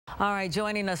All right,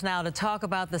 joining us now to talk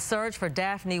about the search for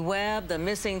Daphne Webb, the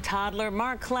missing toddler,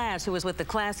 Marc Klaas, who is with the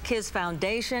Klaas Kids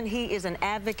Foundation. He is an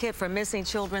advocate for missing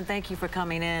children. Thank you for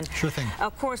coming in. Sure thing.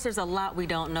 Of course, there's a lot we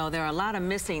don't know. There are a lot of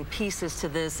missing pieces to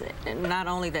this, not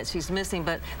only that she's missing,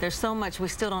 but there's so much we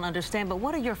still don't understand. But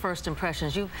what are your first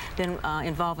impressions? You've been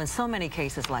involved in so many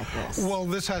cases like this. Well,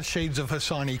 this has shades of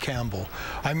Hassani Campbell.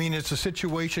 I mean, it's a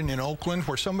situation in Oakland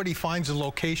where somebody finds a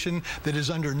location that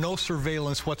is under no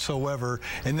surveillance whatsoever,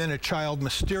 and then a child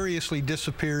mysteriously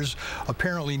disappears,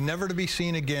 apparently never to be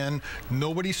seen again.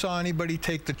 Nobody saw anybody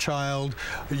take the child.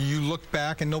 You look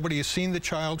back and nobody has seen the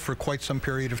child for quite some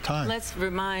period of time. Let's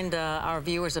remind our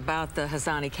viewers about the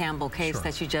Hassani Campbell case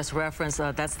that you just referenced.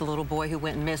 That's the little boy who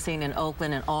went missing in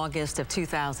Oakland in August of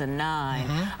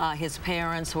 2009. His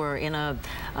parents were in a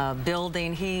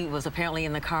building. He was apparently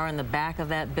in the car in the back of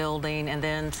that building and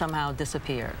then somehow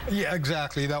disappeared. Yeah,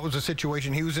 exactly. That was the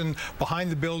situation. He was in behind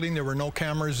the building. There were no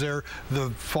cameras there.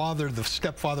 The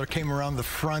stepfather came around the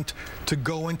front to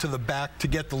go into the back to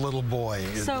get the little boy.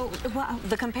 So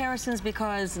the comparisons,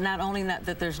 because not only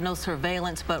that there's no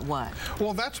surveillance, but what?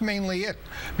 Well, that's mainly it.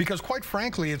 Because quite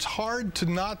frankly, it's hard to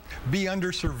not be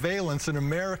under surveillance in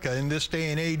America in this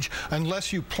day and age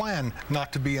unless you plan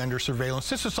not to be under surveillance.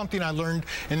 This is something I learned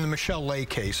in the Michelle Lay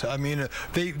case. I mean,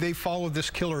 they followed this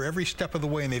killer every step of the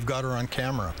way and they've got her on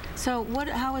camera. So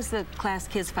how is the Klaas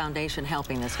Kids Foundation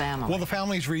helping this family? Well, the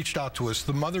family's reached out to us.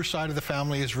 The mother's side of the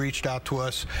family has reached out to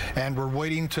us, and we're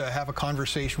waiting to have a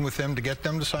conversation with them to get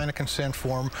them to sign a consent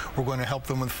form. We're going to help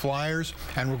them with flyers,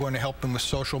 and we're going to help them with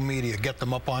social media, get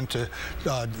them up onto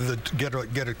get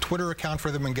a Twitter account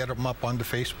for them and get them up onto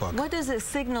Facebook. What does it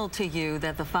signal to you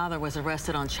that the father was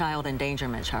arrested on child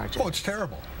endangerment charges? Oh, it's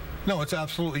terrible. No, it's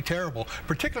absolutely terrible,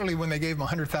 particularly when they gave him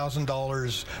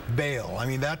 $100,000 bail. I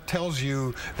mean, that tells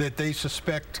you that they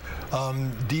suspect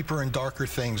deeper and darker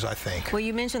things, I think. Well,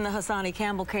 you mentioned the Hassani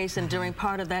Campbell case, and during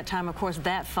part of that time, of course,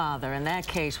 that father in that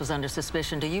case was under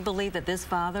suspicion. Do you believe that this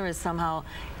father is somehow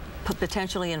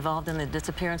potentially involved in the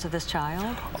disappearance of this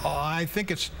child? I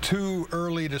think it's too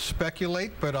early to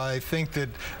speculate, but I think that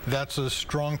that's a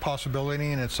strong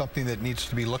possibility and it's something that needs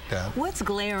to be looked at. What's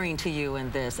glaring to you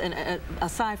in this? And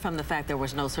aside from the fact there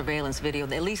was no surveillance video,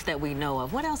 at least that we know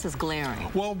of, what else is glaring?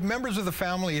 Well, members of the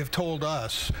family have told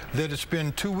us that it's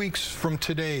been 2 weeks from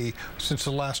today since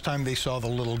the last time they saw the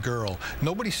little girl.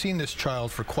 Nobody's seen this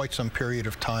child for quite some period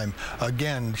of time.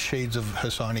 Again, shades of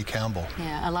Hassani Campbell.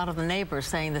 Yeah, a lot of the neighbors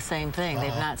saying the same thing.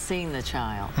 They've not seen the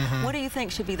child. What do you think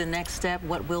should be the next step?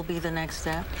 What will be the next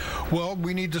step? Well,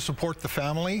 we need to support the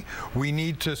family. We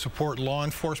need to support law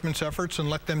enforcement's efforts and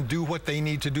let them do what they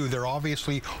need to do. They're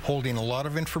obviously holding a lot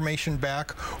of information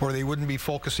back, or they wouldn't be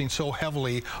focusing so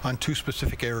heavily on two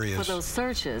specific areas. For those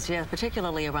searches, yeah,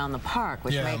 particularly around the park,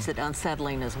 which makes it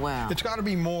unsettling as well. It's got to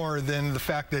be more than the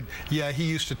fact that, yeah, he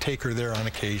used to take her there on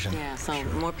occasion. Yeah, so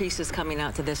more pieces coming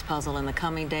out to this puzzle in the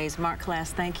coming days. Marc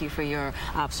Klaas, thank you for your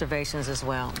observations as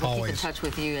well. We'll keep in touch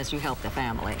with you as you help the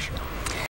family. Sure.